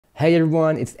Hey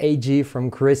everyone, it's AG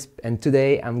from Crisp, and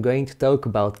today I'm going to talk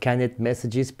about candidate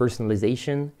messages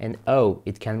personalization and how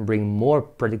it can bring more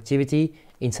productivity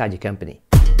inside your company.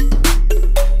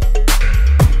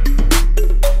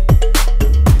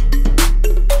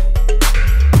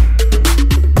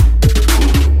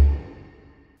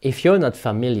 If you're not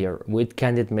familiar with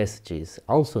candidate messages,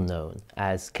 also known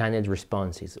as candidate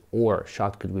responses or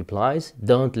shortcut replies,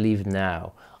 don't leave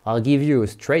now. I'll give you a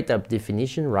straight up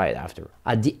definition right after.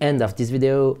 At the end of this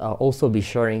video, I'll also be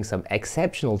sharing some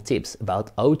exceptional tips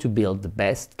about how to build the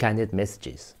best candidate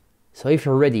messages. So if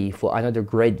you're ready for another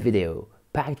great video,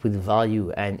 packed with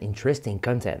value and interesting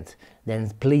content,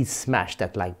 then please smash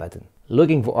that like button.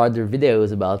 Looking for other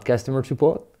videos about customer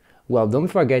support? Well, don't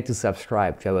forget to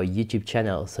subscribe to our YouTube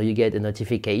channel so you get a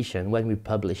notification when we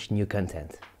publish new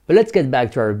content. But let's get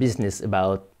back to our business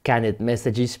about candidate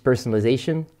messages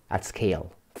personalization at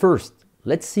scale. First,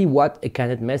 let's see what a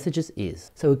candidate message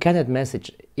is. So a candidate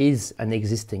message is an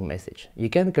existing message. You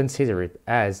can consider it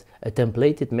as a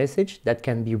templated message that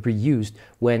can be reused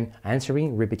when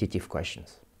answering repetitive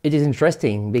questions. It is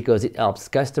interesting because it helps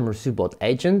customer support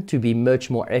agents to be much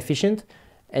more efficient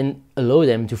and allow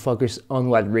them to focus on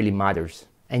what really matters.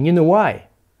 And you know why?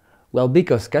 Well,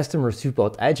 because customer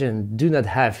support agents do not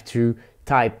have to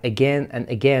type again and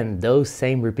again those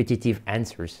same repetitive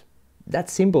answers.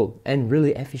 That's simple and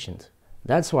really efficient.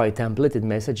 That's why templated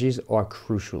messages are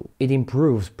crucial. It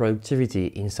improves productivity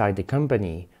inside the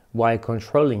company while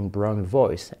controlling brand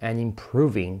voice and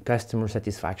improving customer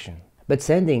satisfaction. But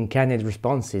sending candidate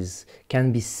responses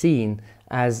can be seen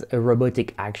as a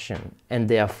robotic action and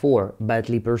therefore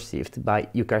badly perceived by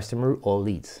your customer or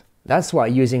leads. That's why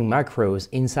using macros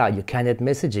inside your candidate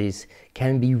messages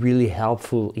can be really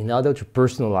helpful in order to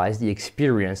personalize the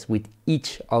experience with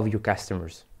each of your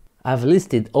customers. I've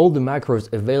listed all the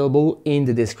macros available in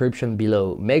the description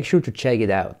below. Make sure to check it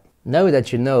out. Now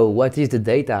that you know what is the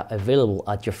data available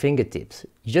at your fingertips,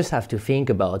 you just have to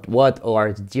think about what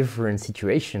are the different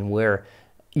situations where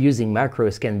using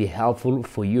macros can be helpful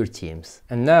for your teams.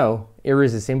 And now, here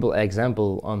is a simple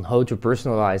example on how to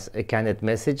personalize a candidate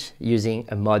message using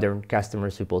a modern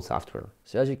customer support software.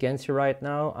 So as you can see right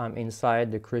now, I'm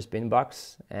inside the Crisp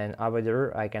inbox, and over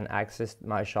there I can access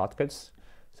my shortcuts.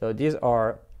 So these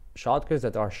are shortcuts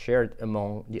that are shared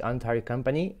among the entire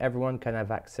company. Everyone can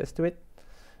have access to it.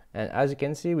 And as you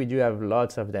can see, we do have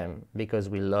lots of them because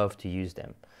we love to use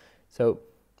them. So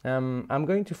I'm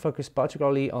going to focus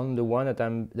particularly on the one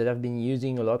that I've been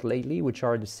using a lot lately, which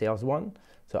are the sales one.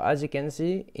 So as you can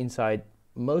see, inside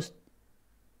most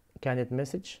candidate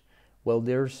message, well,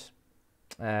 there's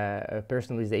a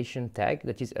personalization tag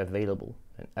that is available.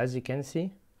 And as you can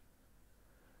see,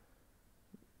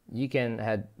 you can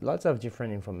add lots of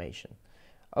different information.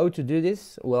 How to do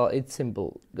this? Well, it's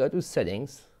simple. Go to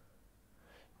settings,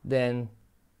 then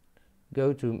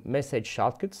go to message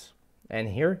shortcuts, and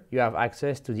here you have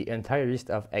access to the entire list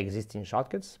of existing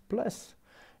shortcuts plus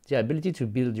the ability to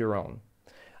build your own.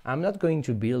 I'm not going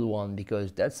to build one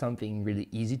because that's something really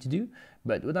easy to do,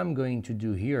 but what I'm going to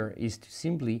do here is to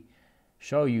simply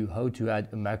show you how to add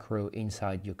a macro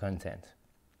inside your content.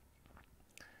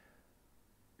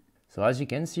 So as you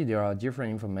can see, there are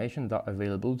different information that are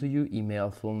available to you: email,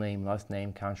 full name, last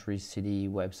name, country, city,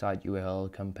 website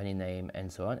URL, company name, and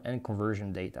so on, and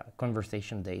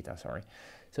conversation data, sorry.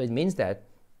 So it means that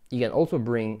you can also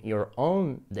bring your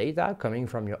own data coming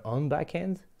from your own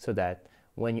backend, so that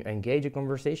when you engage a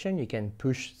conversation, you can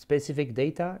push specific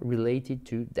data related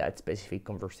to that specific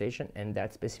conversation and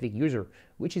that specific user,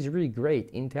 which is really great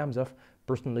in terms of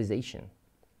personalization.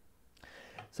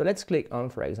 So let's click on,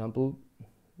 for example,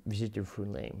 visit your full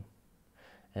name,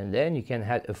 and then you can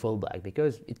add a fallback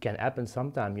because it can happen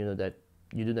sometime, you know, that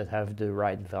you do not have the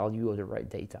right value or the right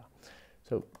data.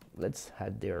 So let's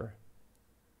add there.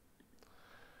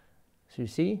 So you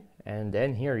see, and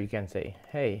then here you can say,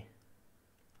 hey,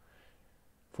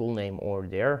 full name or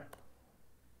there,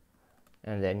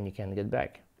 and then you can get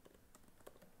back.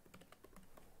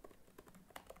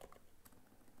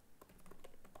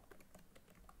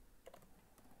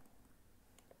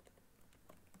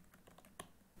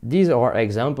 These are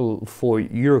examples for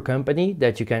your company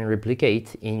that you can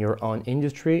replicate in your own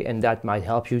industry, and that might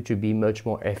help you to be much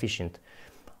more efficient.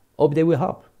 Hope they will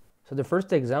help. So the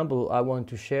first example I want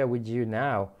to share with you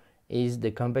now is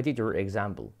the competitor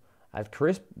example. At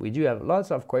Crisp, we do have lots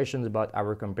of questions about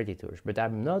our competitors, but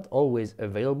I'm not always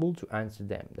available to answer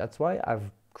them. That's why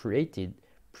I've created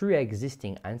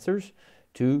pre-existing answers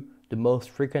to the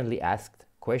most frequently asked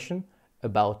question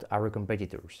about our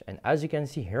competitors. And as you can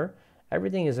see here,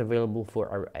 everything is available for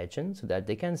our agent so that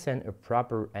they can send a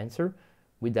proper answer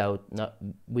without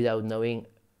knowing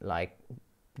like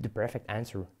the perfect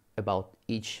answer about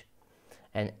each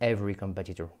and every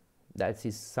competitor. That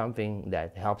is something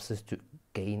that helps us to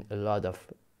gain a lot of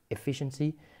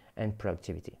efficiency and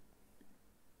productivity.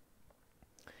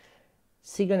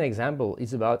 Second example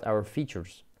is about our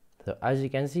features. So as you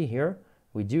can see here,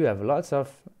 we do have lots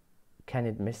of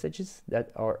candidate messages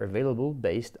that are available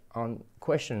based on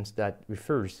questions that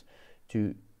refers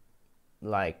to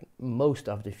like most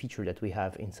of the feature that we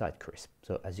have inside Crisp.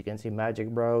 So as you can see, Magic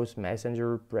Browse,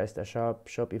 Messenger, PrestaShop,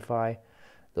 Shopify,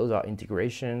 those are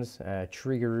integrations,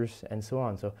 triggers, and so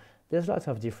on. So there's lots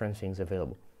of different things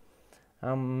available.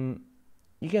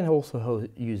 You can also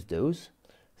use those,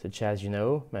 such as,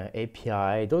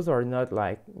 API. Those are not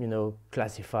like,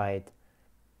 classified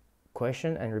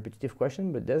question and repetitive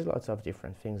question, but there's lots of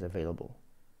different things available.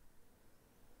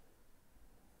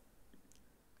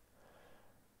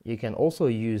 You can also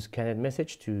use candidate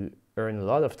message to earn a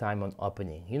lot of time on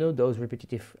opening. Those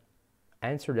repetitive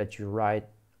answers that you write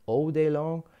all day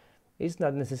long is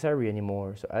not necessary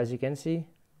anymore. So as you can see,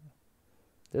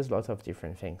 there's lots of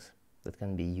different things that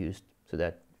can be used so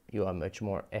that you are much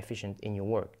more efficient in your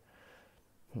work.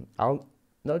 I'll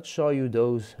not show you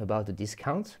those about the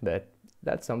discounts, but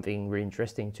that's something really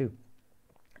interesting too.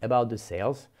 About the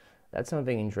sales, that's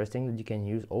something interesting that you can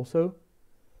use also.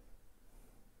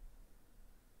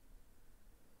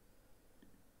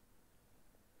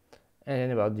 And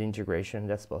then about the integration,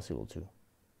 that's possible too.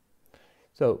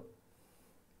 So,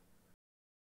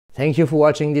 thank you for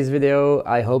watching this video.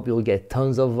 I hope you'll get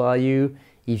tons of value.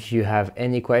 If you have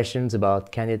any questions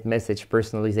about candidate message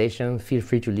personalization, feel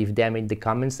free to leave them in the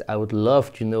comments. I would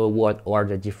love to know what are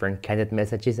the different candidate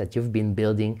messages that you've been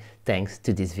building thanks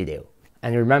to this video.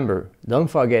 And remember, don't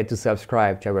forget to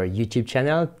subscribe to our YouTube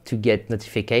channel to get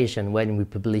notification when we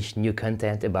publish new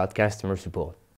content about customer support.